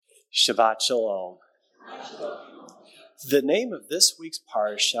Shabbat Shalom. The name of this week's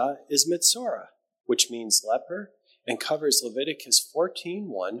parasha is Mitzorah, which means leper, and covers Leviticus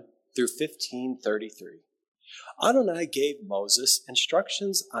 14:1 through 15:33. Adonai gave Moses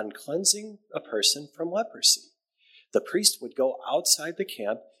instructions on cleansing a person from leprosy. The priest would go outside the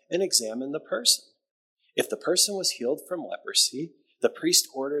camp and examine the person. If the person was healed from leprosy, the priest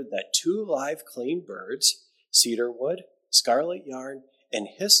ordered that 2 live clean birds, cedar wood, scarlet yarn, and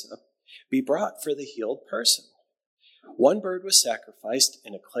hyssop, be brought for the healed person. 1 bird was sacrificed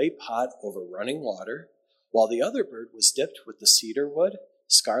in a clay pot over running water, while the other bird was dipped with the cedar wood,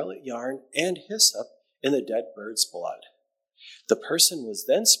 scarlet yarn, and hyssop in the dead bird's blood. The person was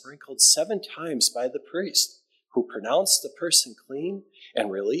then sprinkled 7 times by the priest, who pronounced the person clean and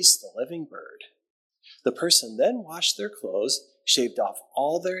released the living bird. The person then washed their clothes, shaved off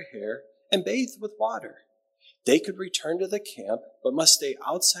all their hair, and bathed with water. They could return to the camp, but must stay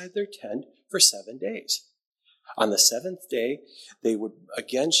outside their tent for 7 days. On the 7th day, they would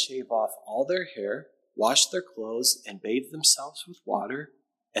again shave off all their hair, wash their clothes, and bathe themselves with water,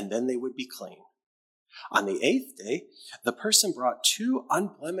 and then they would be clean. On the 8th day, the person brought 2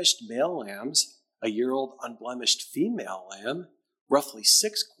 unblemished male lambs, a year-old unblemished female lamb, roughly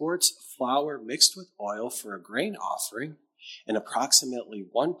 6 quarts of flour mixed with oil for a grain offering, and approximately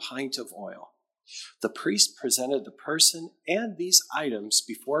 1 pint of oil. The priest presented the person and these items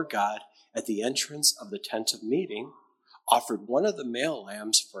before God at the entrance of the tent of meeting, offered one of the male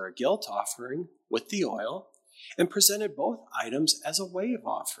lambs for a guilt offering with the oil, and presented both items as a wave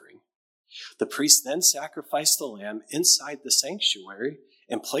offering. The priest then sacrificed the lamb inside the sanctuary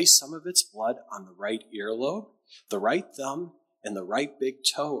and placed some of its blood on the right earlobe, the right thumb, and the right big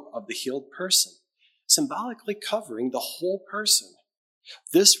toe of the healed person, symbolically covering the whole person.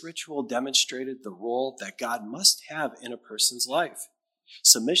 This ritual demonstrated the role that God must have in a person's life.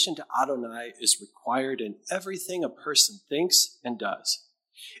 Submission to Adonai is required in everything a person thinks and does.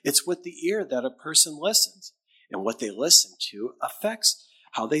 It's with the ear that a person listens, and what they listen to affects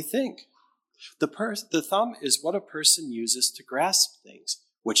how they think. The thumb is what a person uses to grasp things,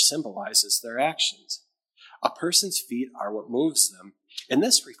 which symbolizes their actions. A person's feet are what moves them, and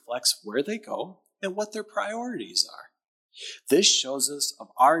this reflects where they go and what their priorities are. This shows us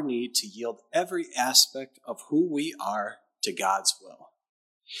of our need to yield every aspect of who we are to God's will.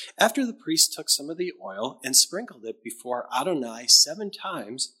 After the priest took some of the oil and sprinkled it before Adonai 7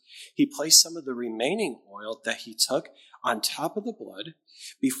 times, he placed some of the remaining oil that he took on top of the blood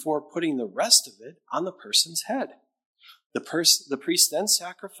before putting the rest of it on the person's head. The priest then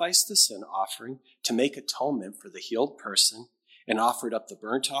sacrificed the sin offering to make atonement for the healed person and offered up the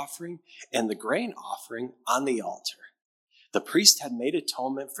burnt offering and the grain offering on the altar. The priest had made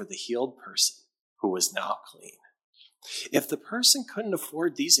atonement for the healed person, who was now clean. If the person couldn't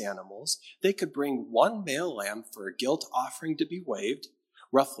afford these animals, they could bring 1 male lamb for a guilt offering to be waved,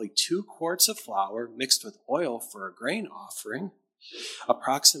 roughly 2 quarts of flour mixed with oil for a grain offering,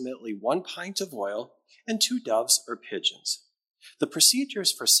 approximately 1 pint of oil, and 2 doves or pigeons. The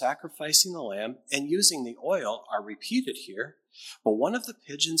procedures for sacrificing the lamb and using the oil are repeated here, but one of the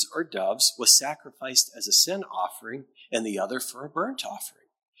pigeons or doves was sacrificed as a sin offering and the other for a burnt offering,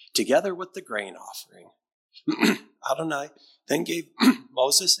 together with the grain offering. Adonai then gave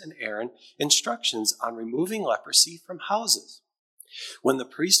Moses and Aaron instructions on removing leprosy from houses. When the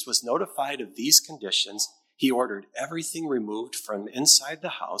priest was notified of these conditions, he ordered everything removed from inside the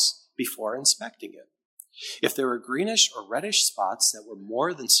house before inspecting it. If there were greenish or reddish spots that were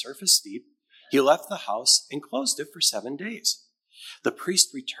more than surface deep, he left the house and closed it for 7 days. The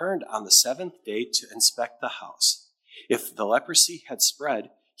priest returned on the 7th day to inspect the house. If the leprosy had spread,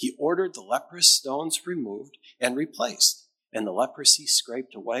 he ordered the leprous stones removed and replaced, and the leprosy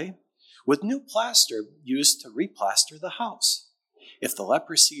scraped away, with new plaster used to replaster the house. If the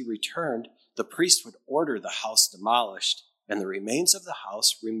leprosy returned, the priest would order the house demolished and the remains of the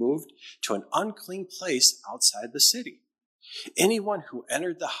house removed to an unclean place outside the city. Anyone who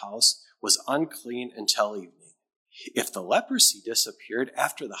entered the house was unclean until evening. If the leprosy disappeared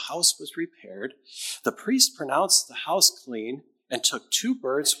after the house was repaired, the priest pronounced the house clean and took 2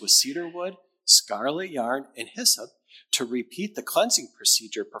 birds with cedar wood, scarlet yarn, and hyssop to repeat the cleansing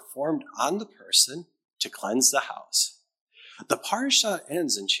procedure performed on the person to cleanse the house. The parasha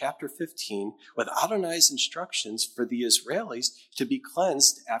ends in chapter 15 with Adonai's instructions for the Israelis to be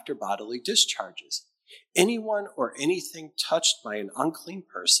cleansed after bodily discharges. Anyone or anything touched by an unclean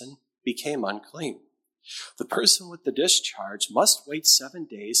person became unclean. The person with the discharge must wait 7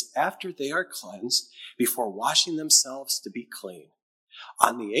 days after they are cleansed before washing themselves to be clean.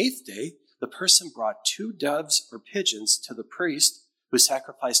 On the 8th day, the person brought 2 doves or pigeons to the priest, who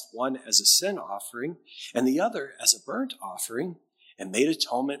sacrificed one as a sin offering and the other as a burnt offering, and made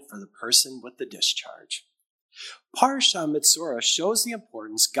atonement for the person with the discharge. Parashah Mitzorah shows the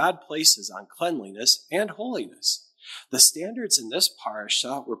importance God places on cleanliness and holiness. The standards in this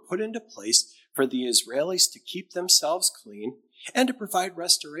parashah were put into place for the Israelis to keep themselves clean and to provide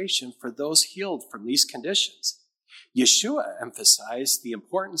restoration for those healed from these conditions. Yeshua emphasized the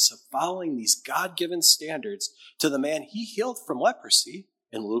importance of following these God-given standards to the man he healed from leprosy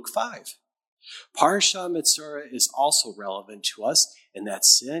in Luke 5. Parashah Mitzorah is also relevant to us in that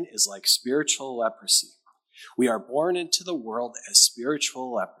sin is like spiritual leprosy. We are born into the world as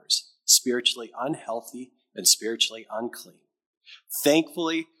spiritual lepers, spiritually unhealthy and spiritually unclean.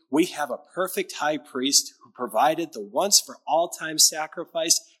 Thankfully, we have a perfect high priest who provided the once for all time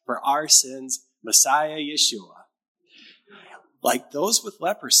sacrifice for our sins, Messiah Yeshua. Like those with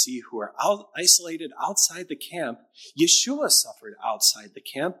leprosy who are isolated outside the camp, Yeshua suffered outside the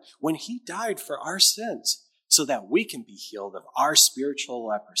camp when he died for our sins, so that we can be healed of our spiritual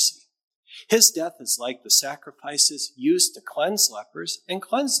leprosy. His death is like the sacrifices used to cleanse lepers and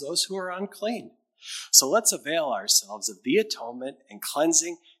cleanse those who are unclean. So let's avail ourselves of the atonement and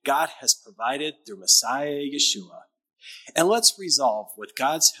cleansing God has provided through Messiah Yeshua. And let's resolve, with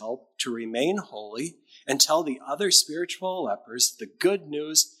God's help, to remain holy and tell the other spiritual lepers the good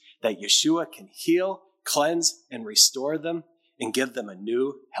news that Yeshua can heal, cleanse, and restore them and give them a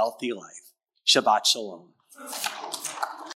new, healthy life. Shabbat Shalom.